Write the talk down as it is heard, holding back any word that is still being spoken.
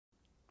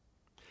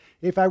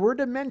If I were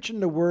to mention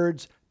the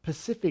words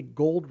Pacific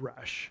Gold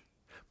Rush,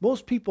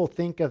 most people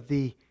think of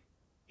the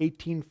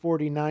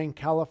 1849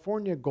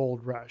 California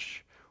Gold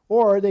Rush,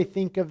 or they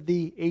think of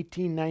the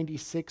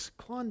 1896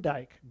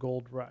 Klondike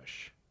Gold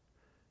Rush.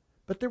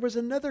 But there was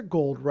another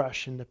gold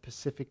rush in the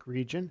Pacific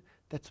region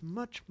that's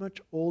much,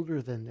 much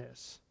older than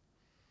this.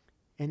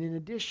 And in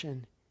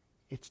addition,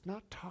 it's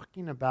not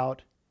talking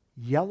about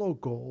yellow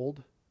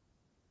gold.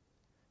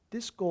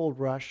 This gold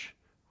rush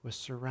was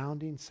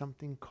surrounding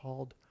something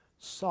called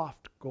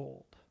soft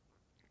gold.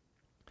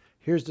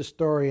 Here's the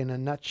story in a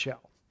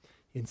nutshell.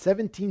 In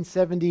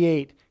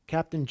 1778,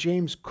 Captain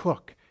James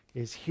Cook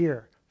is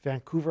here,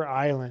 Vancouver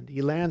Island.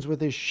 He lands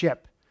with his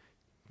ship.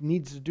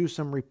 Needs to do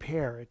some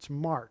repair. It's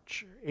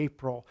March,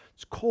 April.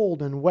 It's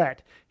cold and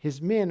wet.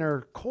 His men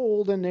are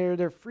cold and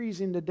they're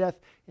freezing to death.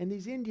 And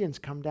these Indians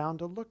come down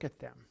to look at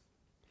them.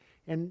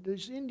 And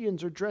these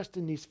Indians are dressed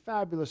in these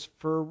fabulous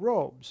fur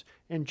robes.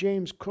 And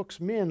James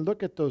Cook's men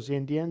look at those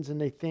Indians and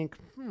they think,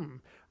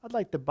 I'd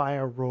like to buy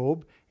a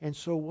robe. And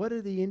so what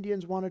do the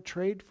Indians want to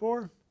trade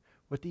for?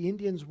 What the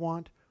Indians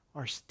want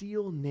are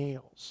steel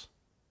nails.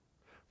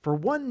 For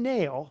one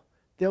nail,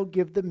 they'll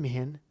give the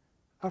men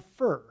a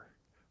fur.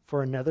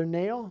 For another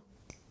nail,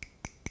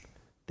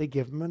 they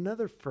give them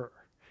another fur.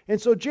 And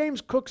so James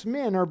Cook's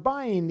men are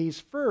buying these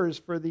furs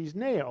for these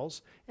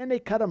nails, and they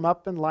cut them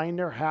up and line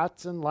their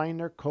hats and line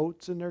their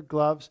coats and their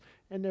gloves,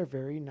 and they're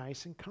very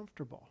nice and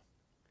comfortable.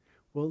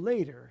 Well,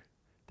 later,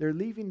 they're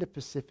leaving the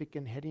Pacific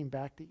and heading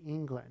back to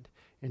England,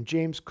 and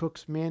James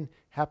Cook's men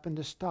happen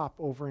to stop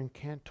over in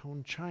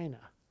Canton, China,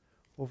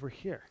 over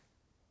here.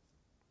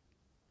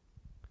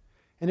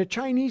 And the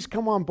Chinese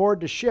come on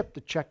board the ship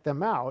to check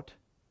them out.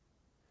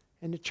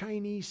 And the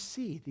Chinese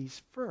see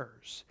these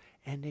furs,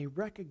 and they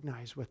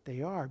recognize what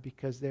they are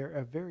because they're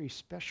a very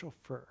special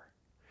fur.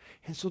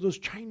 And so those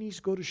Chinese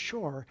go to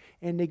shore,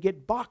 and they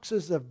get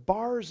boxes of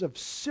bars of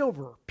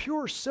silver,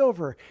 pure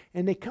silver,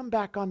 and they come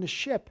back on the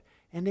ship,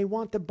 and they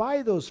want to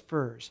buy those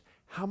furs.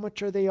 How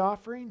much are they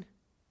offering?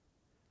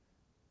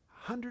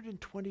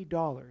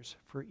 $120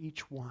 for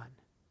each one.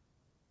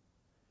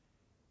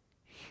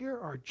 Here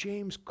are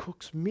James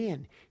Cook's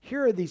men.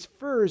 Here are these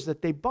furs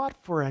that they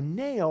bought for a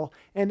nail,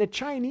 and the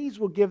Chinese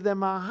will give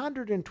them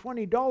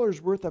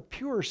 $120 worth of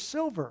pure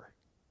silver.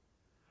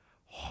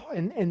 Oh,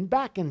 and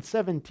back in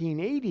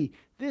 1780,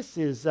 this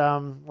is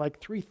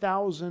like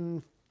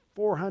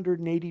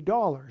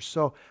 $3,480.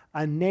 So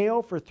a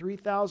nail for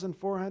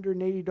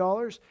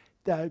 $3,480,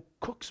 the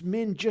Cook's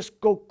men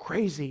just go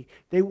crazy.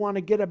 They want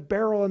to get a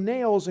barrel of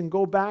nails and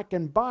go back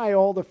and buy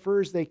all the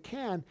furs they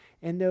can,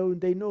 and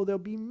they know they'll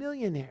be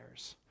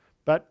millionaires.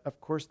 But, of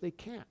course, they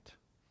can't.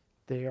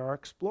 They are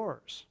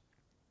explorers.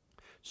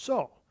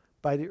 So,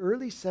 by the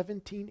early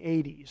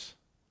 1780s,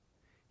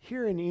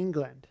 here in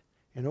England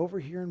and over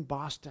here in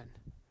Boston,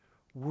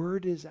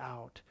 word is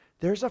out.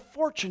 There's a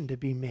fortune to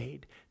be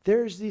made.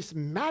 There's this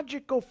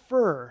magical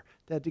fur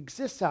that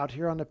exists out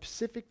here on the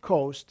Pacific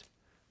coast.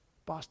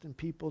 Boston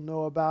people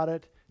know about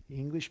it. The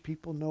English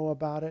people know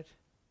about it.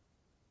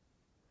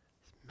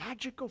 This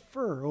magical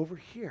fur over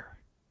here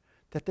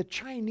that the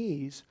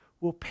Chinese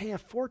will pay a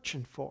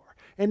fortune for.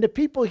 And the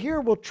people here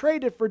will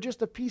trade it for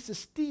just a piece of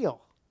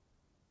steel.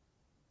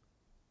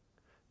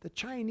 The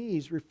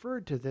Chinese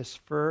referred to this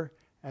fur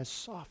as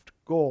soft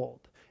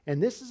gold. And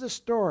this is a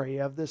story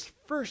of this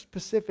first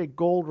Pacific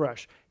gold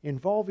rush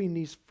involving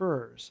these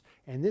furs.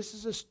 And this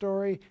is a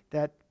story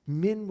that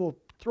men will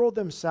throw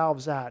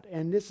themselves at.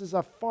 And this is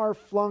a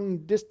far-flung,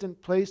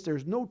 distant place.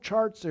 There's no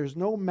charts. There's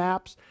no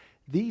maps.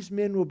 These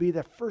men will be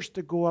the first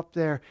to go up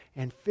there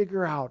and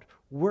figure out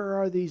where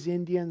are these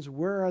Indians,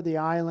 where are the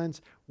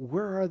islands,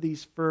 where are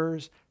these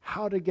furs,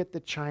 how to get to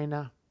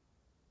China.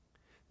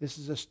 This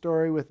is a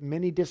story with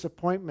many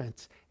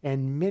disappointments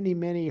and many,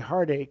 many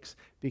heartaches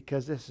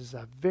because this is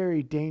a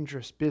very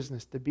dangerous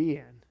business to be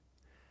in.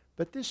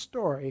 But this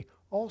story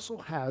also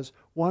has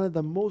one of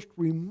the most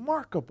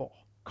remarkable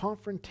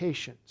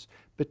confrontations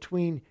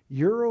between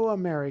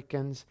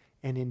Euro-Americans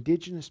and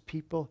indigenous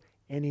people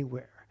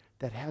anywhere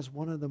that has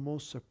one of the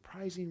most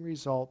surprising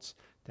results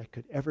that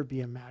could ever be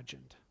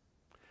imagined.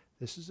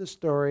 This is the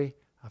story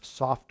of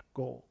soft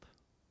gold.